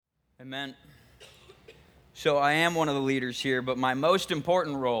Amen. So I am one of the leaders here, but my most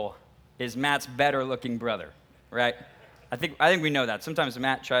important role is Matt's better looking brother, right? I think we know that. Sometimes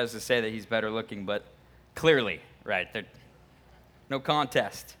Matt tries to say that he's better looking, but clearly, right, no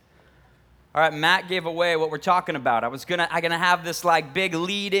contest. All right, Matt gave away what we're talking about. I'm gonna have this like big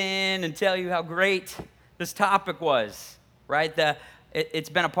lead in and tell you how great this topic was, right?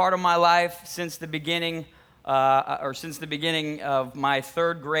 It's been a part of my life since the beginning, since the beginning of my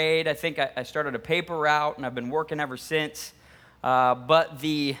third grade. I think I started a paper route, and I've been working ever since. But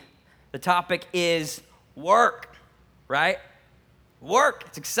the topic is work, right? Work.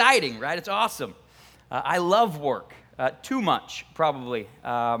 It's exciting, right? It's awesome. I love work too much, probably.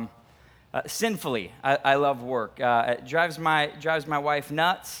 Sinfully, I love work. It drives my wife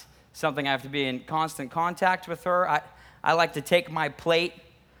nuts. Something I have to be in constant contact with her. I like to take my plate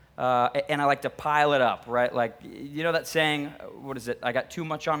and I like to pile it up, right? Like, you know that saying, what is it? I got too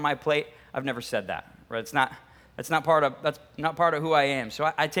much on my plate. I've never said that, right? That's not part of who I am.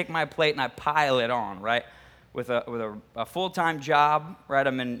 So I take my plate and I pile it on, right? With a full-time job, right?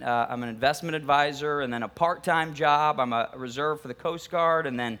 I'm an investment advisor, and then a part-time job. I'm a reserve for the Coast Guard,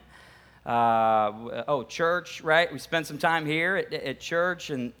 and then church, right? We spend some time here at church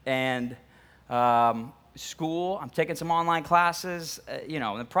and school. I'm taking some online classes,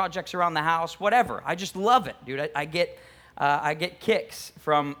 and the projects around the house, whatever. I just love it, dude. I get kicks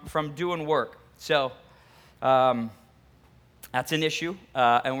from doing work. So that's an issue,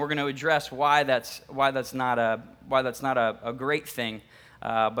 and we're going to address why that's not a great thing,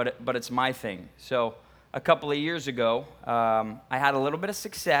 but it's my thing. So a couple of years ago, I had a little bit of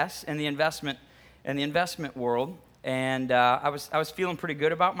success in the investment world, and I was feeling pretty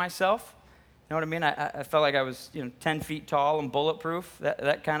good about myself. You know what I mean? I felt like I was 10 feet tall and bulletproof,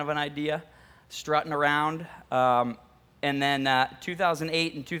 that kind of an idea, strutting around. And then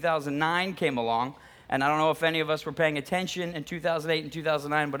 2008 and 2009 came along, and I don't know if any of us were paying attention in 2008 and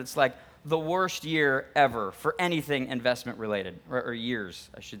 2009, but it's like the worst year ever for anything investment related, or years,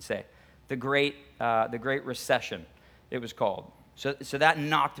 I should say. The Great Recession, it was called. So that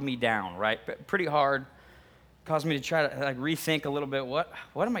knocked me down, right? Pretty hard. Caused me to try to rethink a little bit. What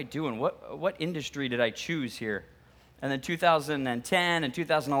am I doing? What industry did I choose here? And then 2010 and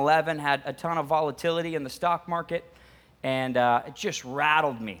 2011 had a ton of volatility in the stock market, and it just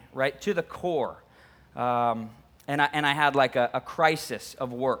rattled me right to the core. And I had like a crisis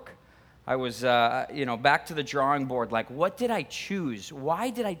of work. I was, back to the drawing board. Like, what did I choose?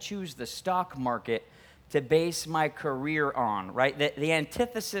 Why did I choose the stock market to base my career on, right? The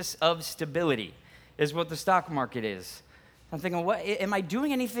antithesis of stability is what the stock market is. I'm thinking, what am I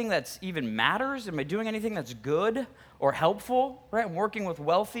doing anything that's even matters? Am I doing anything that's good or helpful, right? I'm working with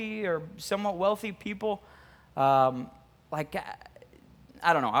wealthy or somewhat wealthy people. I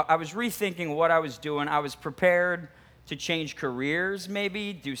don't know. I was rethinking what I was doing. I was prepared to change careers,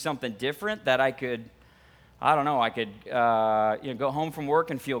 maybe do something different that I could go home from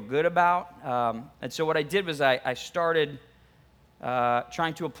work and feel good about. And so what I did was I started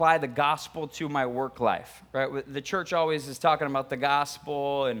trying to apply the gospel to my work life. Right, the church always is talking about the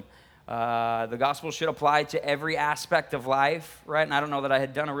gospel, and the gospel should apply to every aspect of life, right? And I don't know that I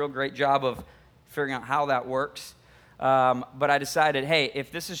had done a real great job of figuring out how that works, but I decided, hey,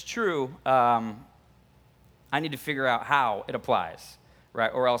 if this is true, I need to figure out how it applies,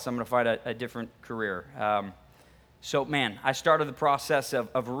 right? Or else I'm going to find a different career. So, I started the process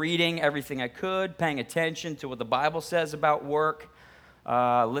of reading everything I could, paying attention to what the Bible says about work,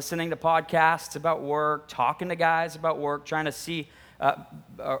 listening to podcasts about work, talking to guys about work, trying to see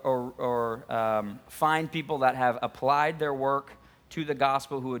find people that have applied their work to the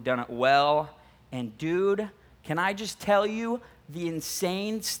gospel who have done it well. And dude, can I just tell you the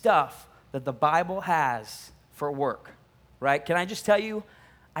insane stuff that the Bible has for work, right? Can I just tell you,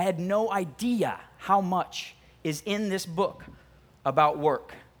 I had no idea how much is in this book about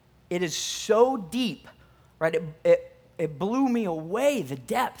work. It is so deep, right? It blew me away, the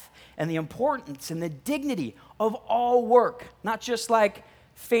depth and the importance and the dignity of all work, not just like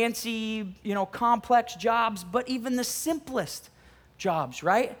fancy, complex jobs, but even the simplest jobs,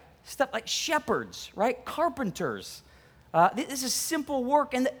 right? Stuff like shepherds, right? Carpenters. This is simple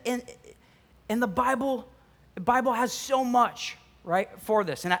work, and the Bible has so much, right, for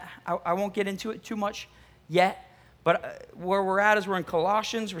this. And I won't get into it too much yet, but where we're at is we're in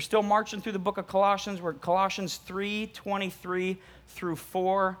Colossians. We're still marching through the book of Colossians. We're at Colossians 3:23 through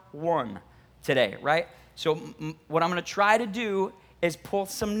 4:1 today, right? So what I'm going to try to do is pull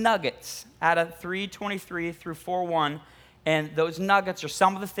some nuggets out of 3:23 through 4:1, and those nuggets are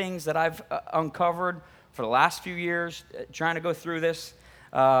some of the things that I've uncovered for the last few years trying to go through this.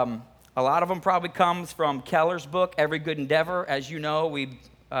 A lot of them probably comes from Keller's book, Every Good Endeavor. As you know, we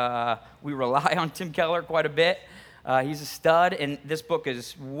rely on Tim Keller quite a bit. He's a stud, and this book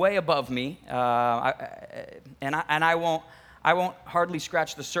is way above me. I won't hardly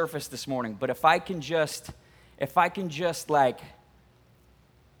scratch the surface this morning. But if I can just like,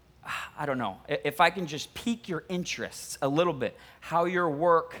 I don't know, if I can just pique your interests a little bit, how your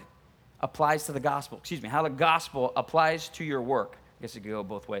work applies to the gospel. Excuse me, how the gospel applies to your work. I guess it could go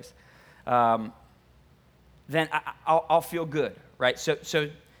both ways. Then I'll feel good, right? So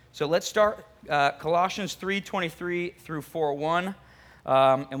let's start Colossians 3:23 through 4:1,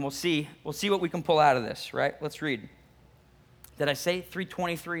 and we'll see what we can pull out of this, right? Let's read. Did I say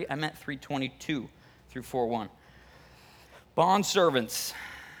 3:23? I meant 3:22 through 4:1. Bondservants,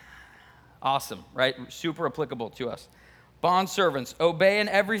 awesome, right? Super applicable to us. Bondservants, obey in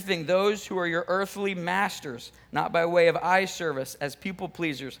everything those who are your earthly masters, not by way of eye service as people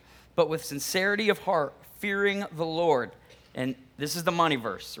pleasers, but with sincerity of heart, fearing the Lord. And this is the money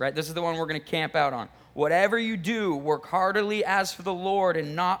verse, right? This is the one we're going to camp out on. Whatever you do, work heartily as for the Lord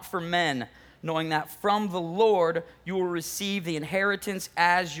and not for men, knowing that from the Lord you will receive the inheritance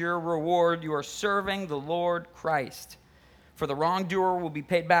as your reward. You are serving the Lord Christ. For the wrongdoer will be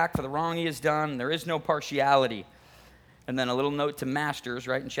paid back for the wrong he has done. There is no partiality. And then a little note to masters,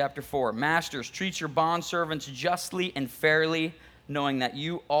 right, in chapter 4. Masters, treat your bondservants justly and fairly, knowing that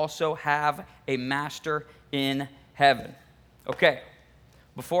you also have a master in heaven. Okay,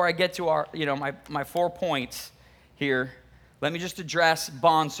 before I get to our, my 4 points here, let me just address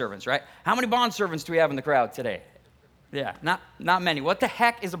bondservants, right? How many bondservants do we have in the crowd today? Yeah, not many. What the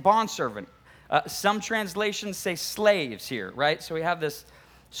heck is a bondservant? Some translations say slaves here, right? So we have this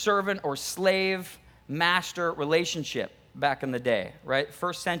servant or slave master relationship back in the day, right?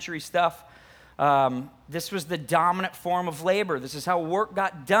 First century stuff. This was the dominant form of labor. This is how work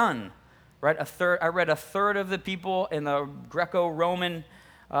got done, right? I read a third of the people in the Greco-Roman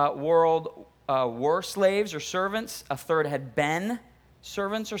world were slaves or servants. A third had been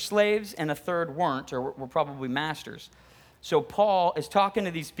servants or slaves, and a third weren't, or were probably masters. So Paul is talking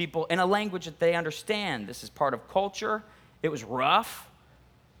to these people in a language that they understand. This is part of culture. It was rough,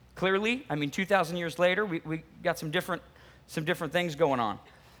 clearly. I mean, 2,000 years later, we got some different things going on.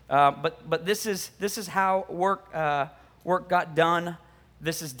 But this is how work got done.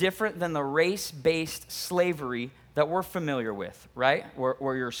 This is different than the race-based slavery that we're familiar with, right?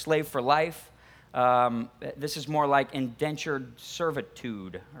 Where you're a slave for life. This is more like indentured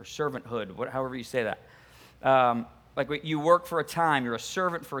servitude or servanthood, however you say that. Like you work for a time, you're a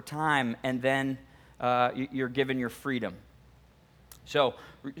servant for a time, and then you're given your freedom. So,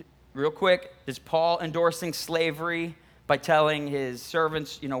 real quick, is Paul endorsing slavery by telling his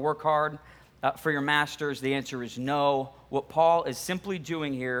servants, work hard for your masters? The answer is no. What Paul is simply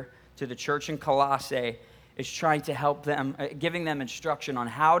doing here to the church in Colossae is trying to help them, giving them instruction on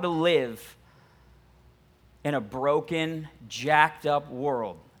how to live in a broken, jacked up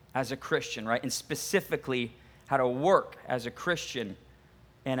world as a Christian, right? And specifically, how to work as a Christian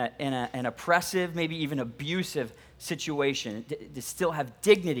in an oppressive, maybe even abusive situation, to still have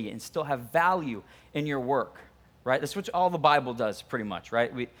dignity and still have value in your work, right? That's what all the Bible does, pretty much,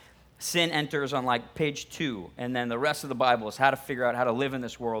 right? Sin enters on like page 2, and then the rest of the Bible is how to figure out how to live in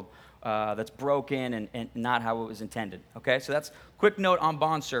this world that's broken and not how it was intended, okay? So that's a quick note on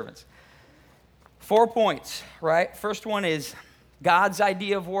bondservants. 4 points, right? First one is God's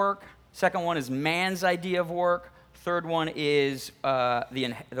idea of work. Second one is man's idea of work. Third one is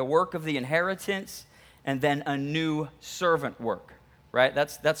the work of the inheritance, and then a new servant work, right?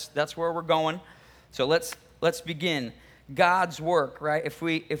 That's where we're going. So let's begin. God's work, right? If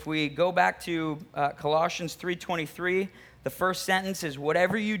we go back to Colossians 3:23, the first sentence is,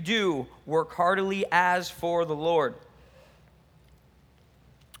 whatever you do, work heartily as for the Lord.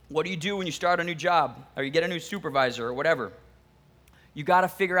 What do you do when you start a new job or you get a new supervisor or whatever? You got to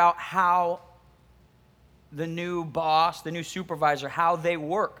figure out how the new boss, the new supervisor, how they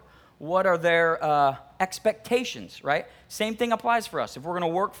work. What are their expectations, right? Same thing applies for us. If we're going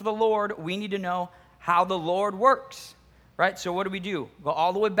to work for the Lord, we need to know how the Lord works, right? So what do? Go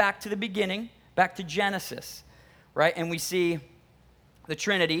all the way back to the beginning, back to Genesis, right? And we see the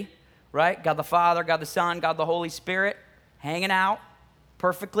Trinity, right? God the Father, God the Son, God the Holy Spirit hanging out,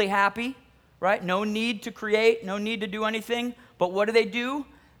 perfectly happy, right? No need to create, no need to do anything. But what do?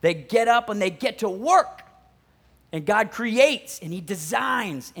 They get up and they get to work. And God creates and he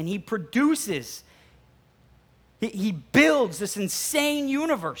designs and he produces. He builds this insane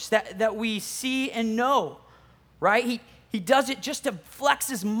universe that we see and know, right? He does it just to flex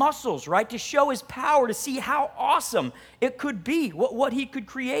his muscles, right? To show his power, to see how awesome it could be, what he could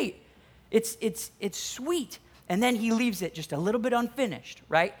create. It's sweet. And then he leaves it just a little bit unfinished,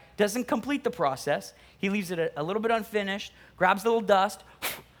 right? Doesn't complete the process. He leaves it a little bit unfinished, grabs the little dust,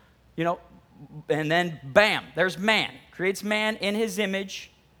 and then bam, there's man. Creates man in his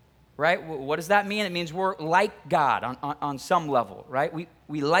image, right? What does that mean? It means we're like God on some level, right?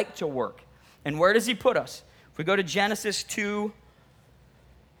 We like to work. And where does he put us? If we go to Genesis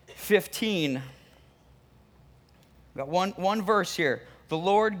 2:15, we've got one verse here. The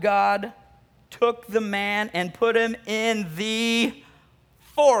Lord God took the man and put him in the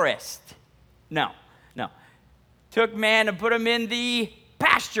forest. No. Took man and put him in the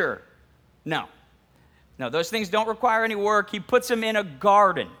pasture. No, those things don't require any work. He puts him in a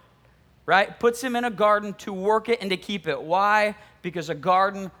garden, right? Puts him in a garden to work it and to keep it. Why? Because a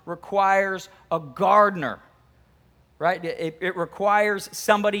garden requires a gardener, right? It requires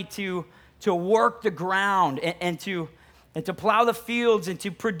somebody to work the ground and to plow the fields and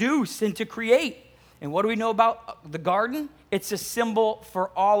to produce and to create. And what do we know about the garden? It's a symbol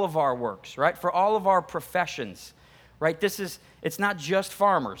for all of our works, right? For all of our professions, right? It's not just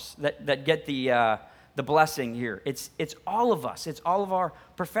farmers that get the blessing here. It's all of us. It's all of our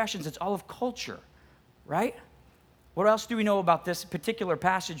professions. It's all of culture, right? What else do we know about this particular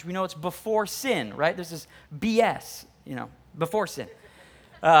passage? We know it's before sin, right? This is BS, before sin.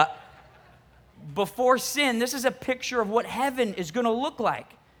 Before sin, this is a picture of what heaven is going to look like.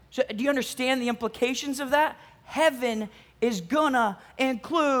 So do you understand the implications of that? Heaven is going to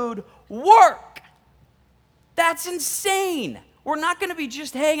include work. That's insane. We're not going to be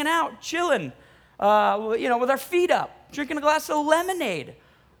just hanging out, chilling, with our feet up, drinking a glass of lemonade,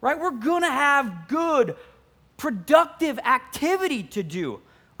 right? We're going to have good, productive activity to do.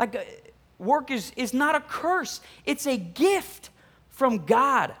 Like work is not a curse. It's a gift from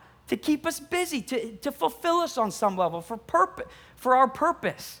God to keep us busy, to fulfill us on some level for our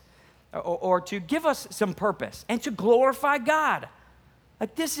purpose, or to give us some purpose and to glorify God.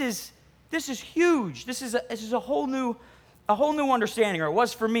 Like this is huge. This is a whole new understanding, or it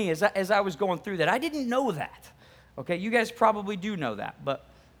was for me as I was going through that. I didn't know that. Okay, you guys probably do know that, but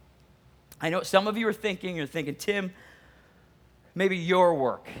I know some of you are thinking, Tim, maybe your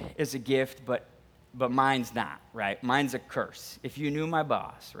work is a gift, but mine's not, right? Mine's a curse. If you knew my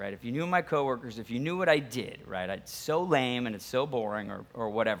boss, right? If you knew my coworkers, if you knew what I did, right? It's so lame and it's so boring or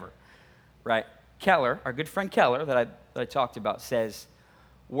whatever, right? Keller, our good friend Keller that I talked about, says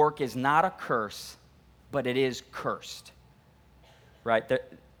work is not a curse, but it is cursed, right?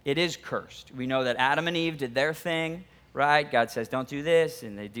 It is cursed. We know that Adam and Eve did their thing, right? God says, don't do this,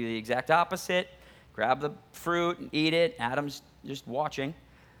 and they do the exact opposite. Grab the fruit and eat it. Adam's just watching.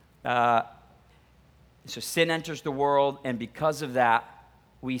 So sin enters the world, and because of that,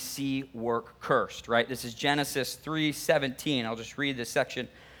 we see work cursed, right? This is Genesis 3:17. I'll just read this section.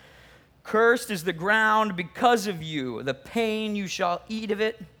 Cursed is the ground because of you. The pain you shall eat of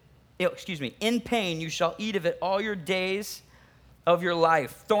it. In pain you shall eat of it all your days of your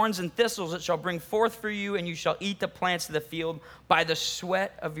life. Thorns and thistles it shall bring forth for you, and you shall eat the plants of the field. By the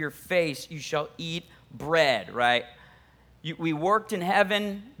sweat of your face you shall eat bread, right? We worked in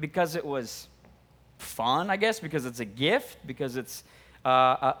heaven because it was fun, I guess, because it's a gift, because it's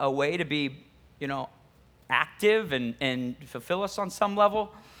a way to be, active and fulfill us on some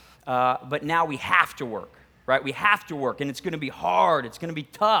level. But now we have to work, right? We have to work, and it's going to be hard. It's going to be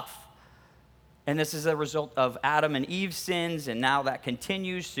tough. And this is a result of Adam and Eve's sins, and now that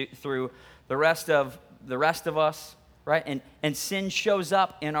continues through the rest of us, right? And sin shows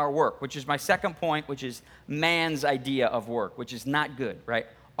up in our work, which is my second point, which is man's idea of work, which is not good, right?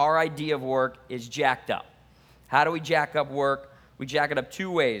 Our idea of work is jacked up. How do we jack up work? We jack it up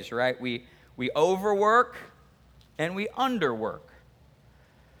two ways, right? We overwork and we underwork.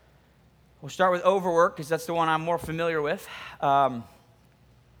 We'll start with overwork because that's the one I'm more familiar with.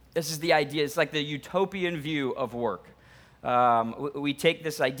 This is the idea. It's like the utopian view of work. We take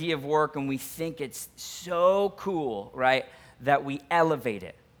this idea of work and we think it's so cool, right, that we elevate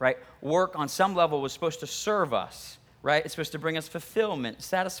it, right? Work on some level was supposed to serve us, right? It's supposed to bring us fulfillment,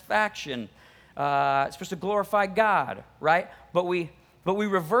 satisfaction. It's supposed to glorify God, right? But we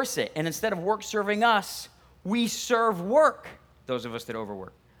reverse it, and instead of work serving us, we serve work, those of us that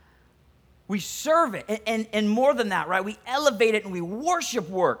overwork. We serve it, and more than that, right? We elevate it and we worship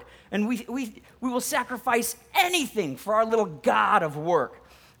work, and we will sacrifice anything for our little god of work,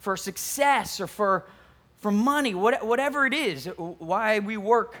 for success or for money, whatever it is, why we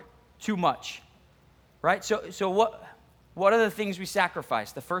work too much, right? So what are the things we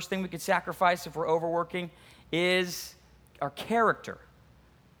sacrifice? The first thing we could sacrifice if we're overworking is our character,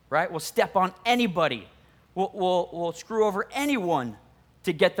 right? We'll step on anybody. We'll screw over anyone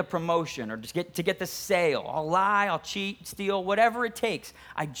to get the promotion or to get the sale. I'll lie, I'll cheat, steal, whatever it takes.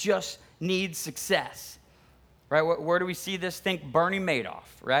 I just need success, right? Where do we see this? Think Bernie Madoff,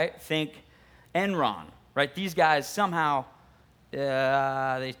 right? Think Enron, right? These guys somehow,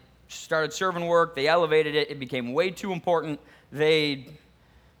 they started serving work, they elevated it, it became way too important. Bernie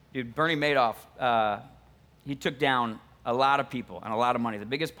Madoff, he took down a lot of people and a lot of money, the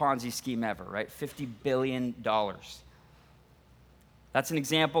biggest Ponzi scheme ever, right? $50 billion. That's an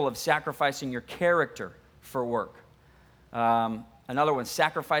example of sacrificing your character for work. Another one,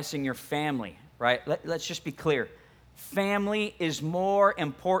 sacrificing your family, right? Let's just be clear. Family is more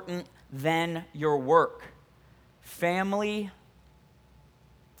important than your work. Family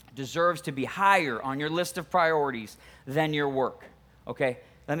deserves to be higher on your list of priorities than your work, okay?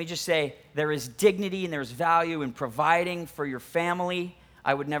 Let me just say, there is dignity and there's value in providing for your family.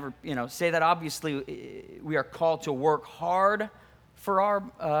 I would never, say that. Obviously, we are called to work hard for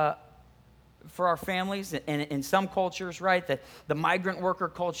our families. And in some cultures, right, the migrant worker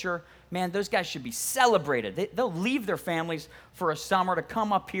culture, man, those guys should be celebrated. They'll leave their families for a summer to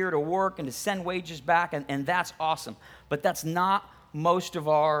come up here to work and to send wages back, and that's awesome. But that's not most of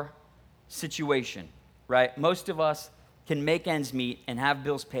our situation, right? Most of us can make ends meet and have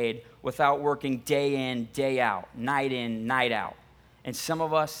bills paid without working day in, day out, night in, night out. And some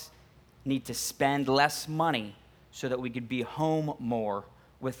of us need to spend less money so that we could be home more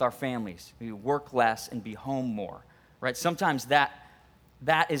with our families. We work less and be home more, right? Sometimes that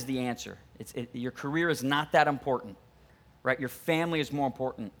is the answer. Your career is not that important, right? Your family is more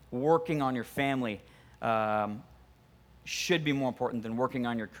important. Working on your family should be more important than working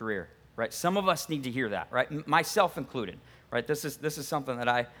on your career, right? Some of us need to hear that, right? Myself included, right? This is something that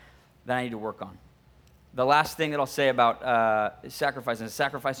I need to work on. The last thing that I'll say about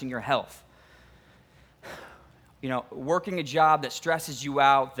sacrificing your health. Working a job that stresses you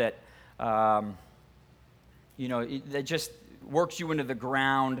out, that that just works you into the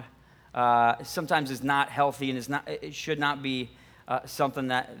ground, sometimes is not healthy and it should not be something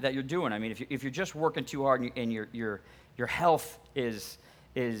that you're doing. I mean, if you're just working too hard and your health is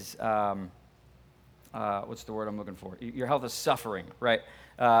what's the word I'm looking for? Your health is suffering, right?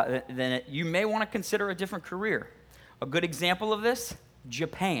 Then you may want to consider a different career. A good example of this,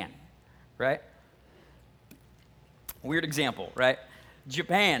 Japan, right? Weird example, right?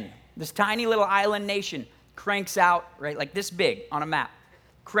 Japan, this tiny little island nation, cranks out, right, like this big on a map,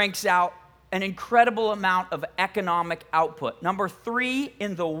 cranks out an incredible amount of economic output. Number 3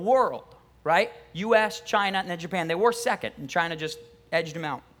 in the world, right? U.S., China, and then Japan. They were second, and China just edged them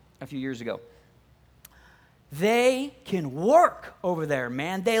out a few years ago. They can work over there,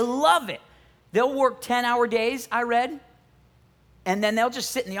 man. They love it. They'll work 10-hour days, I read, and then they'll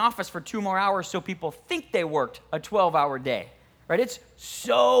just sit in the office for 2 more hours so people think they worked a 12-hour day, right? It's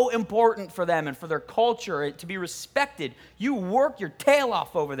so important for them and for their culture to be respected. You work your tail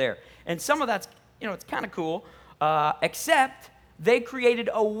off over there. And some of that's, it's kind of cool, except they created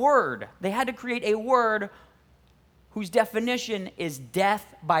a word. They had to create a word whose definition is death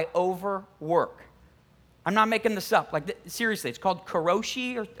by overwork. I'm not making this up. Like, seriously, it's called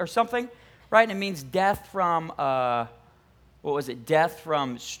karoshi or something, right? And it means death from... Death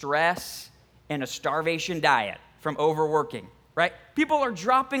from stress and a starvation diet from overworking, right? People are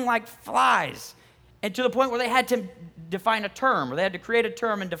dropping like flies, and to the point where they had to define a term, or they had to create a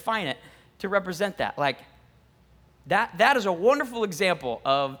term and define it to represent that. Like, that is a wonderful example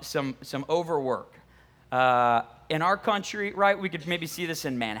of some overwork. In our country, right, we could maybe see this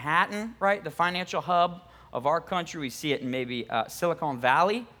in Manhattan, right, the financial hub of our country. We see it in maybe Silicon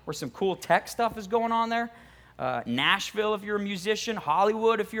Valley, where some cool tech stuff is going on there. Nashville, if you're a musician,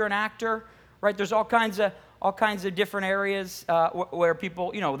 Hollywood, if you're an actor, right? There's all kinds of different areas where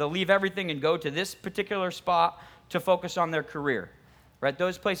people, they'll leave everything and go to this particular spot to focus on their career, right?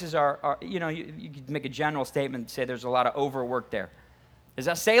 Those places are you could make a general statement and say there's a lot of overwork there. Is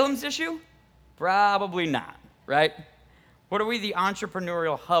that Salem's issue? Probably not, right? What are we the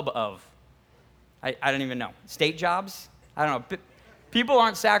entrepreneurial hub of? I don't even know. State jobs? I don't know. People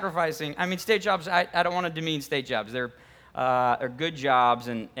aren't sacrificing. I mean, state jobs, I don't want to demean state jobs. They're good jobs,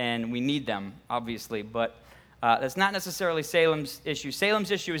 and we need them, obviously. But that's not necessarily Salem's issue.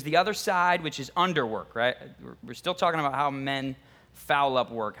 Salem's issue is the other side, which is underwork, right? We're still talking about how men foul up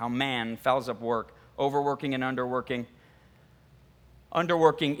work, how man fouls up work, overworking and underworking.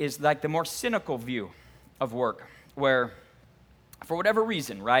 Underworking is like the more cynical view of work, where for whatever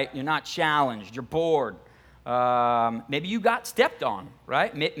reason, right, you're not challenged, you're bored. Maybe you got stepped on,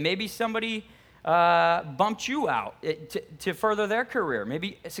 right? Maybe somebody bumped you out to further their career.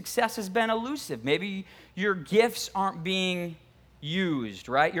 Maybe success has been elusive. Maybe your gifts aren't being used,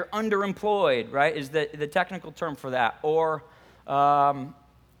 right? You're underemployed, right, is the technical term for that. Or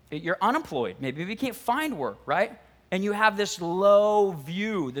you're unemployed. Maybe you can't find work, right? And you have this low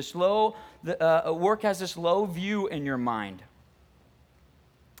view, work has this low view in your mind.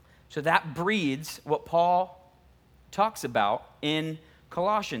 So that breeds what Paul talks about in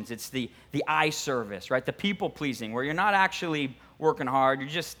Colossians. It's the eye service, right? The people pleasing, where you're not actually working hard. You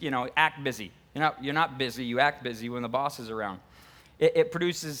just, act busy. You're not busy. You act busy when the boss is around. It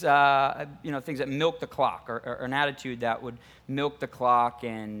produces, things that milk the clock, or an attitude that would milk the clock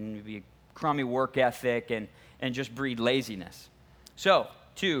and be a crummy work ethic and just breed laziness. So,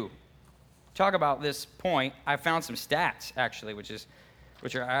 to talk about this point, I found some stats actually, which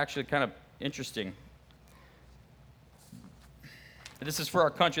are actually kind of interesting. This is for our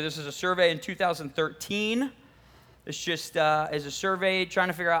country. This is a survey in 2013. This just is a survey trying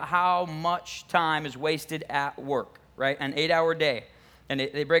to figure out how much time is wasted at work, right? An 8-hour day. And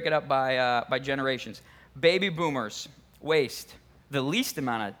they break it up by generations. Baby boomers waste the least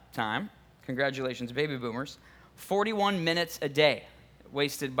amount of time. Congratulations, baby boomers. 41 minutes a day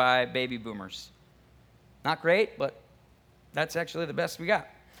wasted by baby boomers. Not great, but that's actually the best we got.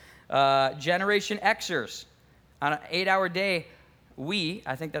 Generation Xers, on an 8-hour day,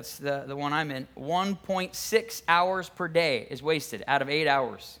 I think that's the one I'm in, 1.6 hours per day is wasted out of 8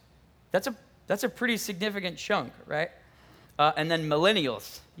 hours. That's a pretty significant chunk, right? And then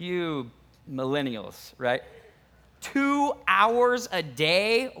millennials, right? 2 hours a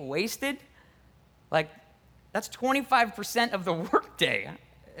day wasted? Like, that's 25% of the workday.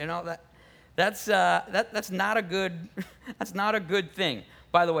 That's not a good thing.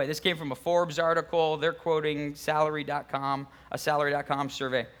 By the way, this came from a Forbes article. They're quoting salary.com, a salary.com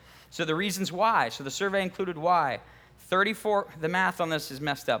survey. So the reasons why. So the survey included why. The math on this is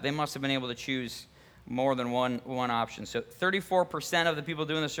messed up. They must have been able to choose more than one option. So 34% of the people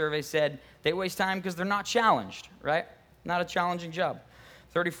doing the survey said they waste time because they're not challenged, right? Not a challenging job.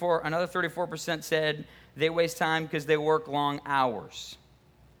 Another 34% said they waste time because they work long hours.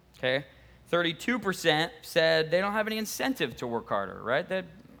 Okay? 32% said they don't have any incentive to work harder, right?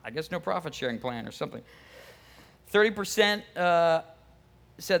 I guess no profit sharing plan or something. 30%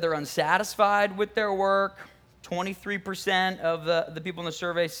 said they're unsatisfied with their work. 23% of the people in the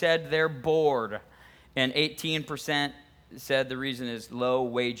survey said they're bored. And 18% said the reason is low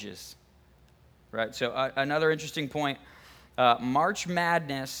wages, right? So another interesting point, March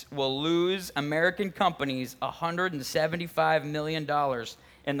Madness will lose American companies $175 million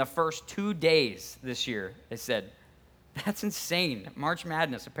in the first 2 days this year, they said. That's insane. March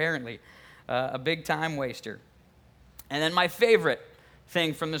Madness, apparently, a big time waster. And then my favorite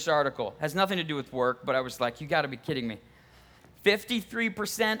thing from this article has nothing to do with work, but I was like, you got to be kidding me.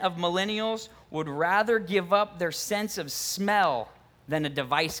 53% of millennials would rather give up their sense of smell than a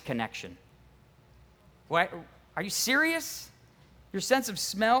device connection. What? Are you serious? Your sense of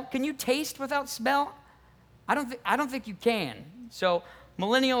smell? Can you taste without smell? I don't think you can. So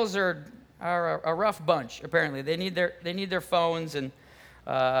millennials are a rough bunch. Apparently, they need their phones, and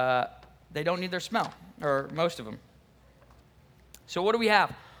they don't need their smell, or most of them. So what do we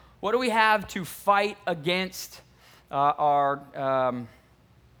have? What do we have to fight against our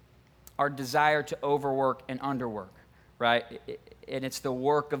desire to overwork and underwork, right? And it's the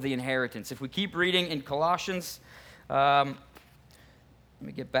work of the inheritance. If we keep reading in Colossians, let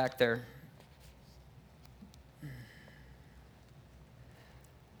me get back there.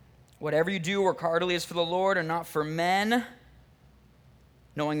 Whatever you do, work heartily as for the Lord and not for men,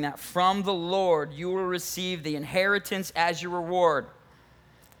 knowing that from the Lord you will receive the inheritance as your reward.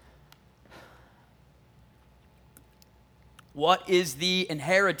 What is the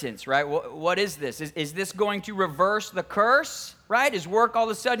inheritance, right? What is this? Is this going to reverse the curse, right? Is work all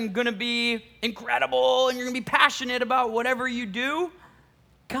of a sudden going to be incredible and you're going to be passionate about whatever you do?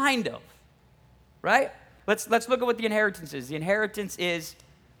 Kind of, right? Let's look at what the inheritance is. The inheritance is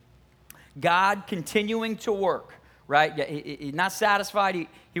God continuing to work, right? He's not satisfied.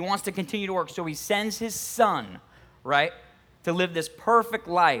 He wants to continue to work. So he sends his son, right, to live this perfect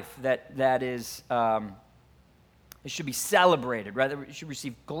life that is... it should be celebrated, right? It should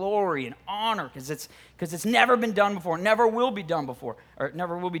receive glory and honor because it's never been done before, never will be done before, or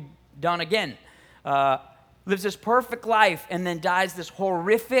never will be done again. Lives this perfect life and then dies this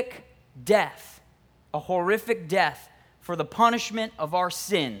horrific death, a horrific death for the punishment of our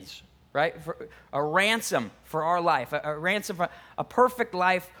sins, right? For a ransom for our life, a ransom for a perfect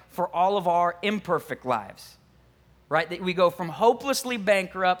life for all of our imperfect lives. right? That we go from hopelessly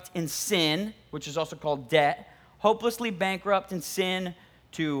bankrupt in sin, which is also called debt, hopelessly bankrupt in sin,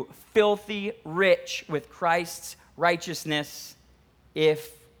 to filthy rich with Christ's righteousness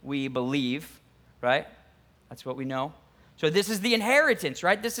if we believe, right? That's what we know. So this is the inheritance,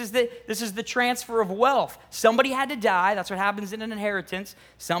 right? This is the transfer of wealth. Somebody had to die. That's what happens in an inheritance.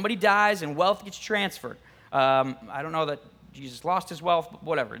 Somebody dies and wealth gets transferred. I don't know that Jesus lost his wealth, but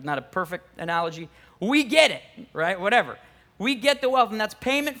whatever. Not a perfect analogy. We get it, right? Whatever. We get the wealth, and that's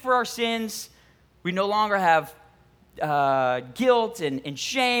payment for our sins. We no longer have guilt and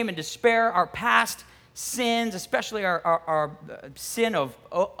shame and despair. Our past sins, especially our sin of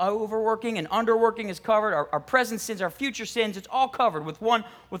overworking and underworking, is covered. Our present sins, our future sins, it's all covered with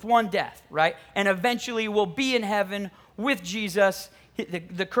one death, right? And eventually we'll be in heaven with Jesus.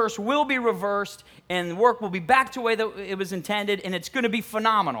 The curse will be reversed, and work will be back to the way that it was intended, and it's going to be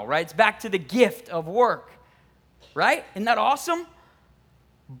phenomenal, right? It's back to the gift of work, right? Isn't that awesome?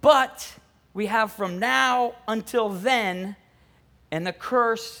 But we have from now until then, and the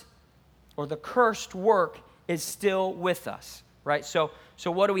curse or the cursed work is still with us, right? So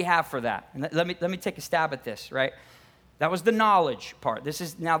what do we have for that? And let me take a stab at this, right? That was the knowledge part. This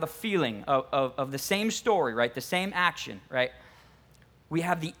is now the feeling of the same story, right? The same action, right? We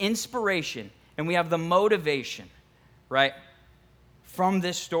have the inspiration and we have the motivation, right, from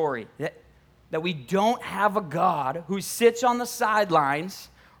this story. That we don't have a God who sits on the sidelines,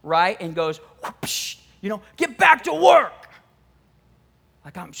 right, and goes, whoosh, get back to work.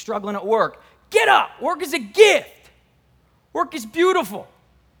 Like, I'm struggling at work. Get up. Work is a gift. Work is beautiful.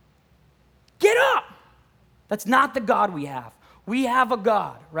 Get up. That's not the God we have. We have a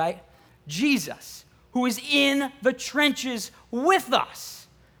God, right? Jesus, who is in the trenches with us,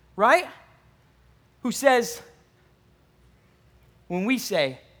 right? Who says, when we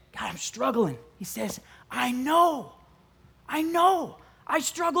say, God, I'm struggling, he says, I know. I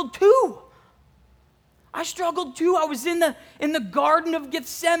struggled too. I was in the Garden of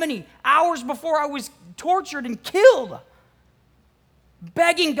Gethsemane hours before I was tortured and killed,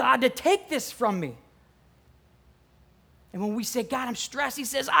 begging God to take this from me. And when we say, God, I'm stressed, he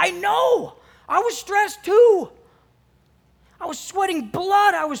says, I know. I was stressed too. I was sweating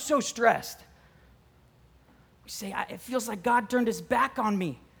blood. I was so stressed. We say, it feels like God turned his back on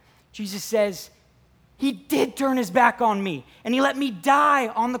me. Jesus says, he did turn his back on me, and he let me die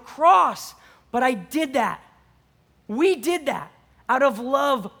on the cross. But I did that. We did that out of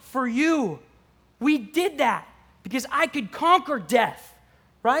love for you. We did that because I could conquer death,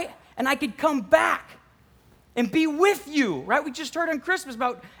 right? And I could come back and be with you, right? We just heard on Christmas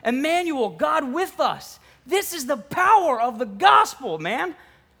about Emmanuel, God with us. This is the power of the gospel, man.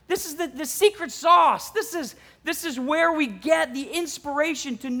 This is the secret sauce. This is where we get the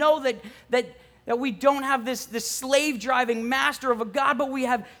inspiration to know that we don't have this slave-driving master of a God, but we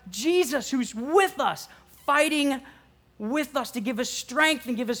have Jesus who's with us, fighting with us to give us strength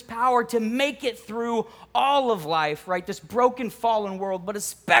and give us power to make it through all of life, right? This broken, fallen world, but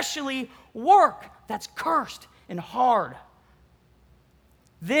especially work that's cursed and hard.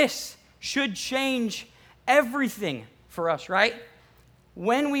 This should change everything for us, right?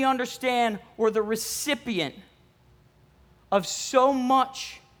 When we understand we're the recipient of so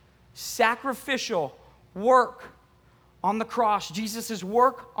much sacrificial work on the cross, Jesus'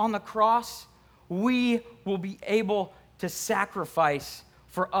 work on the cross, we will be able to sacrifice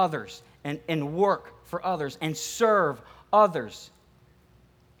for others and work for others and serve others,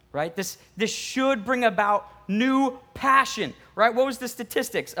 right? This should bring about new passion, right? What was the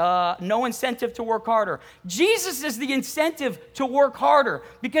statistics? No incentive to work harder. Jesus is the incentive to work harder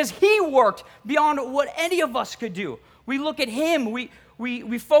because he worked beyond what any of us could do. We look at him,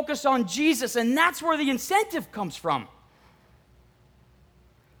 we focus on Jesus, and that's where the incentive comes from.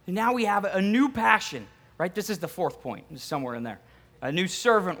 And now we have a new passion, right? This is the fourth point, somewhere in there. A new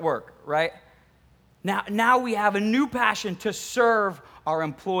servant work, right? Now we have a new passion to serve our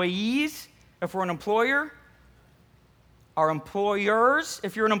employees, if we're an employer, our employers,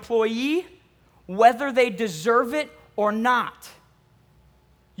 if you're an employee, whether they deserve it or not.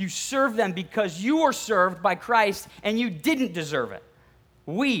 You serve them because you were served by Christ and you didn't deserve it.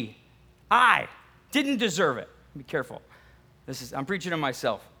 I didn't deserve it. Be careful. I'm preaching to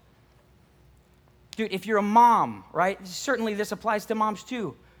myself. Dude, if you're a mom, right? Certainly this applies to moms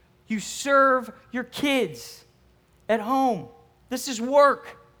too. You serve your kids at home. This is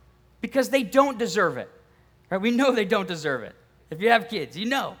work because they don't deserve it. Right? We know they don't deserve it. If you have kids, you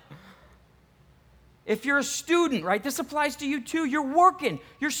know. If you're a student, right? This applies to you too. You're working.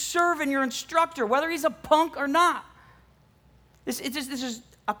 You're serving your instructor, whether he's a punk or not. This is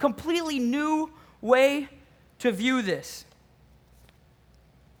a completely new way to view this.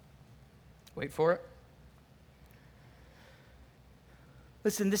 Wait for it.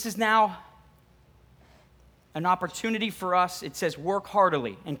 Listen, this is now an opportunity for us. It says work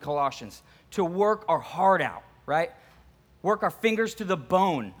heartily in Colossians, to work our heart out, right? Work our fingers to the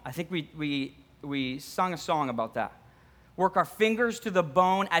bone. I think we sung a song about that. Work our fingers to the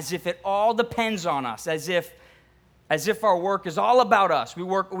bone as if it all depends on us, as if our work is all about us. We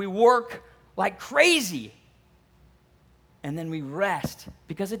work like crazy. And then we rest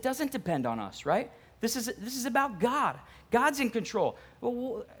because it doesn't depend on us, right? This is about God. God's in control.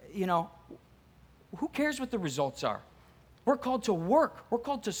 Well, who cares what the results are? We're called to work. We're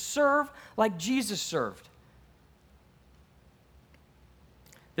called to serve like Jesus served.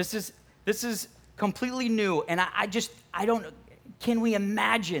 This is completely new, and I don't. Can we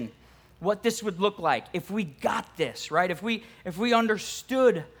imagine what this would look like if we got this, right? If we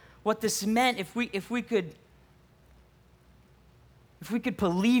understood what this meant, if we could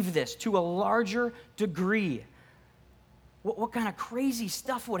believe this to a larger degree, what kind of crazy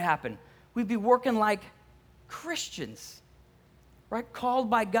stuff would happen? We'd be working like Christians, right? Called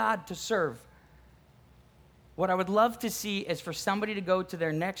by God to serve. What I would love to see is for somebody to go to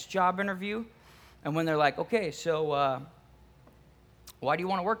their next job interview, and when they're like, okay, so why do you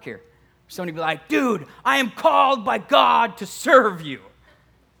want to work here? Somebody be like, dude, I am called by God to serve you,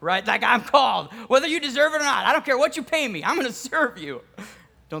 right? Like, I'm called, whether you deserve it or not. I don't care what you pay me. I'm going to serve you.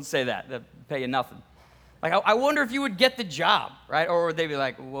 Don't say that. They'll pay you nothing. Like, I wonder if you would get the job, right? Or would they be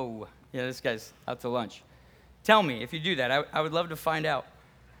like, whoa, yeah, this guy's out to lunch. Tell me if you do that. I would love to find out.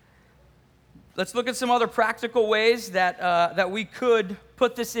 Let's look at some other practical ways that we could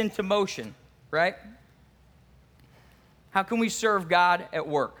put this into motion, right? How can we serve God at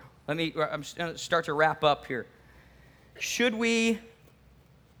work? I'm going to start to wrap up here. Should we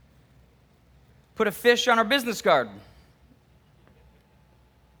put a fish on our business card?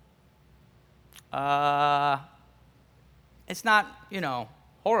 It's not,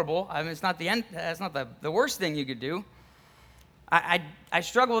 horrible. I mean, it's not the end. That's not the worst thing you could do. I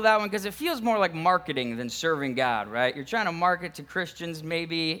struggle with that one because it feels more like marketing than serving God, right? You're trying to market to Christians,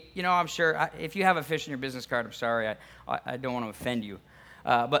 maybe. I'm sure if you have a fish in your business card, I'm sorry. I don't want to offend you.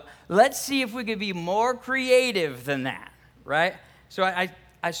 But let's see if we could be more creative than that, right? So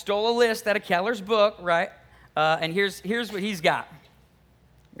I stole a list out of Keller's book, right? And here's what he's got.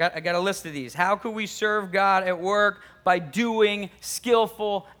 I got a list of these. How could we serve God at work? By doing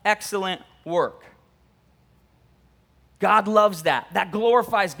skillful, excellent work. God loves that. That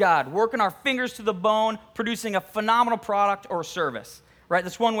glorifies God. Working our fingers to the bone, producing a phenomenal product or service, right?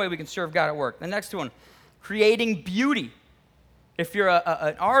 That's one way we can serve God at work. The next one, creating beauty. If you're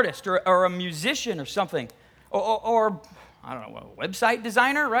an artist or a musician or something, or I don't know, a website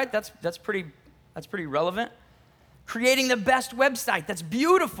designer, right? That's pretty relevant. Creating the best website. That's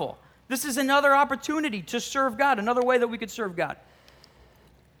beautiful. This is another opportunity to serve God, another way that we could serve God.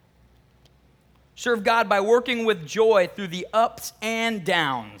 Serve God by working with joy through the ups and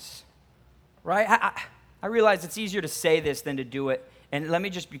downs, right? I realize it's easier to say this than to do it. And let me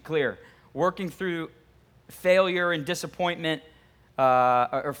just be clear. Working through failure and disappointment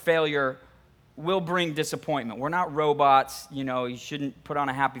or failure will bring disappointment. We're not robots. You shouldn't put on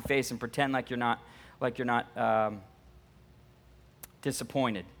a happy face and pretend like you're not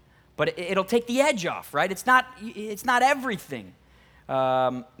disappointed. But it'll take the edge off, right? It's not everything.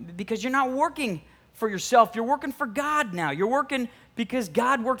 Because you're not working for yourself. You're working for God now. You're working because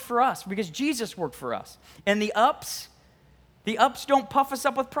God worked for us, because Jesus worked for us. And the ups don't puff us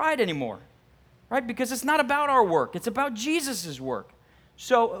up with pride anymore, right? Because it's not about our work. It's about Jesus' work.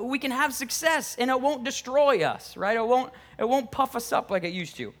 So we can have success, and it won't destroy us, right? It won't puff us up like it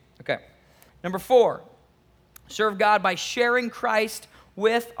used to. Okay. Number 4, serve God by sharing Christ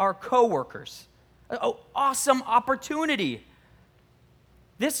with our coworkers. Awesome opportunity.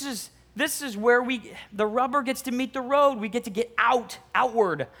 This is where the rubber gets to meet the road. We get to get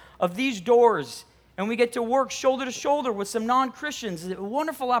outward of these doors, and we get to work shoulder to shoulder with some non-Christians. It's a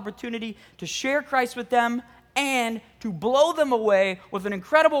wonderful opportunity to share Christ with them and to blow them away with an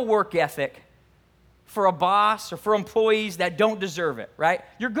incredible work ethic for a boss or for employees that don't deserve it, right?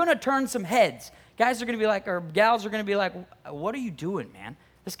 You're going to turn some heads. Guys are going to be like, or gals are going to be like, what are you doing, man?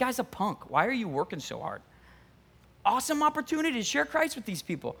 This guy's a punk. Why are you working so hard? Awesome opportunity to share Christ with these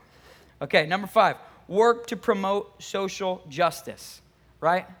people. Okay, number 5, work to promote social justice,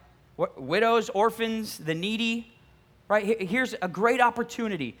 right? Widows, orphans, the needy, right? Here's a great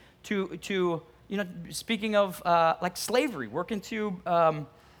opportunity to speaking of like slavery, working to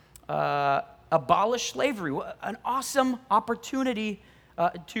abolish slavery. An awesome opportunity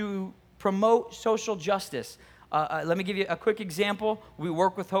to promote social justice. Let me give you a quick example. We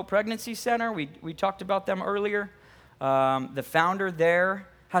work with Hope Pregnancy Center. We talked about them earlier. The founder there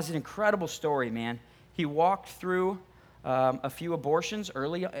has an incredible story, man. He walked through a few abortions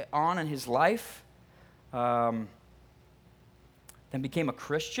early on in his life, then became a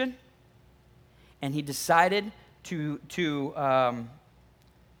Christian, and he decided to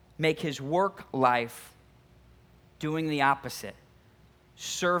make his work life doing the opposite,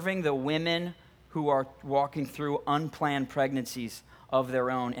 serving the women who are walking through unplanned pregnancies of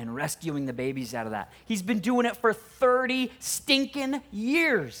their own and rescuing the babies out of that. He's been doing it for 30 stinking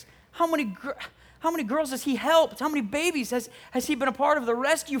years. How many girls has he helped? How many babies has he been a part of the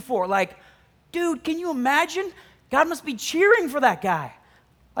rescue for? Like, dude, can you imagine? God must be cheering for that guy.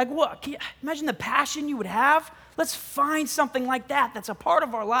 Like, what? Can you imagine the passion you would have? Let's find something like that that's a part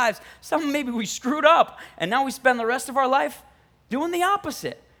of our lives. Something maybe we screwed up, and now we spend the rest of our life doing the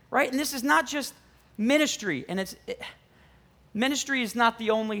opposite, right? And this is not just ministry, and ministry is not the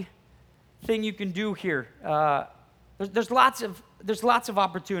only thing you can do here. There's lots of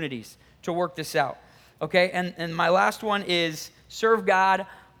opportunities to work this out, okay? And my last one is serve God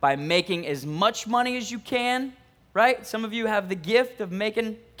by making as much money as you can, right? Some of you have the gift of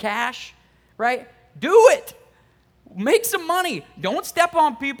making cash, right? Do it. Make some money. Don't step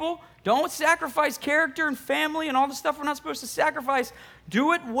on people. Don't sacrifice character and family and all the stuff we're not supposed to sacrifice.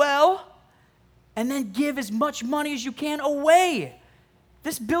 Do it well, and then give as much money as you can away.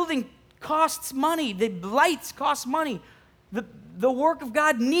 This building costs money. The lights cost money. The work of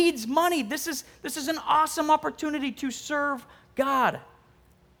God needs money. This is an awesome opportunity to serve God.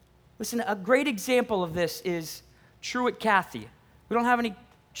 Listen, a great example of this is Truett Cathy. We don't have any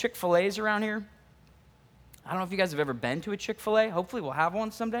Chick-fil-A's around here. I don't know if you guys have ever been to a Chick-fil-A. Hopefully we'll have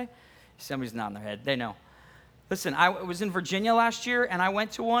one someday. Somebody's nodding their head. They know. Listen, I was in Virginia last year, and I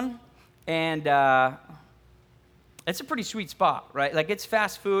went to one, and it's a pretty sweet spot, right? Like, it's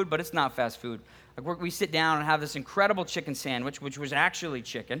fast food, but it's not fast food. Like, we sit down and have this incredible chicken sandwich, which was actually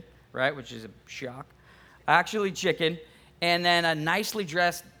chicken, right? Which is a shock. Actually chicken. And then a nicely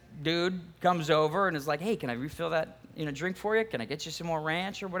dressed dude comes over and is like, hey, can I refill that drink for you? Can I get you some more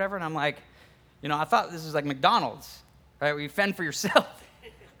ranch or whatever? And I'm like, I thought this was like McDonald's, right? Where you fend for yourself.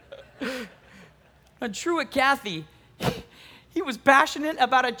 And Truett Cathy, he was passionate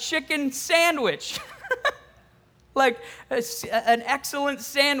about a chicken sandwich. Like an excellent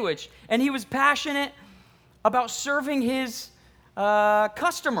sandwich. And he was passionate about serving his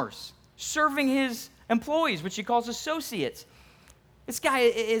customers, serving his employees, which he calls associates. This guy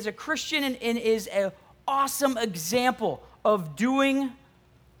is a Christian and is an awesome example of doing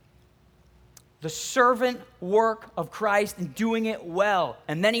the servant work of Christ and doing it well.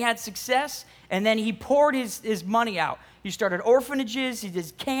 And then he had success, and then he poured his money out. He started orphanages, he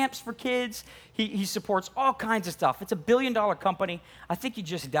did camps for kids, he supports all kinds of stuff. It's $1 billion company. I think he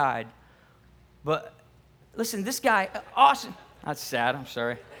just died. But listen, this guy, awesome. That's sad, I'm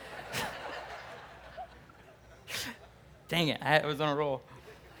sorry. Dang it, I was on a roll.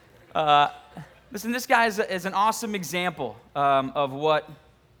 Listen, this guy is an awesome example of what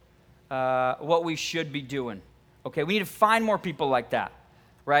we should be doing. Okay, we need to find more people like that,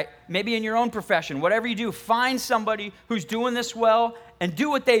 right? Maybe in your own profession, whatever you do, find somebody who's doing this well and do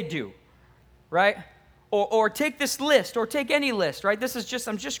what they do, right? Or take this list, or take any list, right?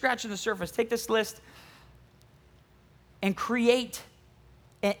 I'm just scratching the surface. Take this list and create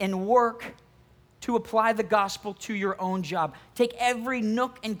and work to apply the gospel to your own job. Take every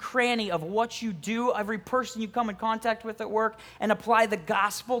nook and cranny of what you do, every person you come in contact with at work, and apply the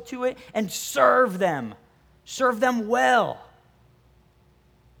gospel to it and serve them. Serve them well.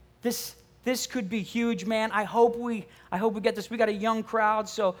 This could be huge, man. I hope we get this. We got a young crowd,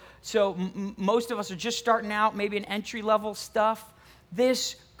 so most of us are just starting out, maybe in entry-level stuff.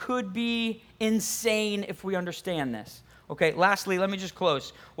 This could be insane if we understand this. Okay, lastly, let me just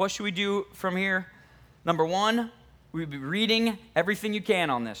close. What should we do from here? Number one, we'll be reading everything you can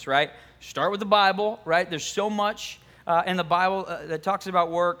on this, right? Start with the Bible, right? There's so much in the Bible that talks about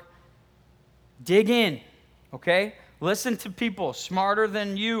work. Dig in, okay? Listen to people smarter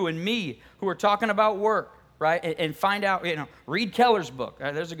than you and me who are talking about work, right? And find out, read Keller's book.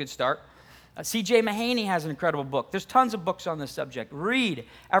 Right, there's a good start. C.J. Mahaney has an incredible book. There's tons of books on this subject. Read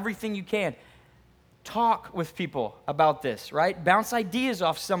everything you can. Talk with people about this, right? Bounce ideas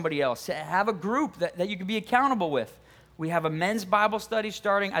off somebody else. Have a group that you can be accountable with. We have a men's Bible study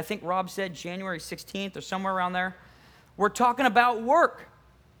starting, I think Rob said January 16th or somewhere around there. We're talking about work.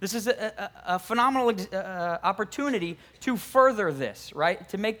 This is a phenomenal opportunity to further this, right?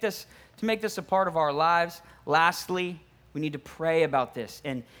 To make this a part of our lives. Lastly, We need to pray about this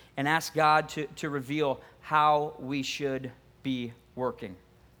and ask God to reveal how we should be working.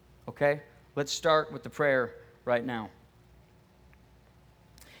 Okay? Let's start with the prayer right now.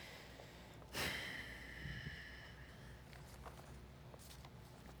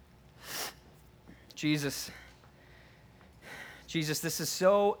 Jesus, this is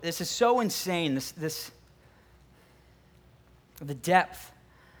so insane. This the depth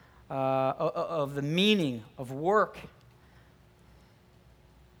of the meaning of work.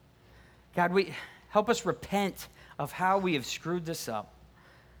 God, help us repent of how we have screwed this up.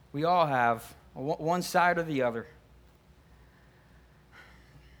 We all have, one side or the other.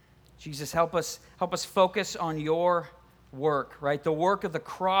 Jesus, help us focus on your work, right? The work of the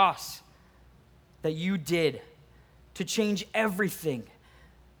cross that you did to change everything.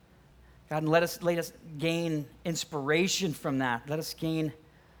 God, and let us gain inspiration from that. Let us gain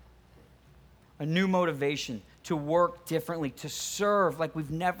a new motivation to work differently, to serve like we've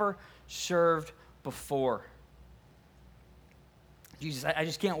never served before. Jesus, I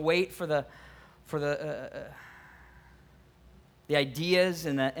just can't wait for the ideas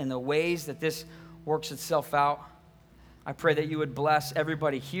and the ways that this works itself out. I pray that you would bless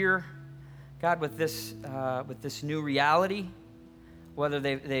everybody here, God, with this new reality, whether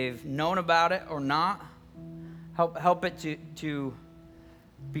they've known about it or not. Help it to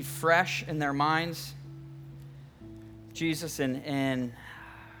be fresh in their minds, Jesus, and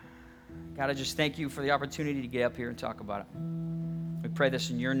God, I just thank you for the opportunity to get up here and talk about it. We pray this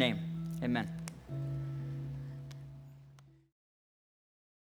in your name. Amen.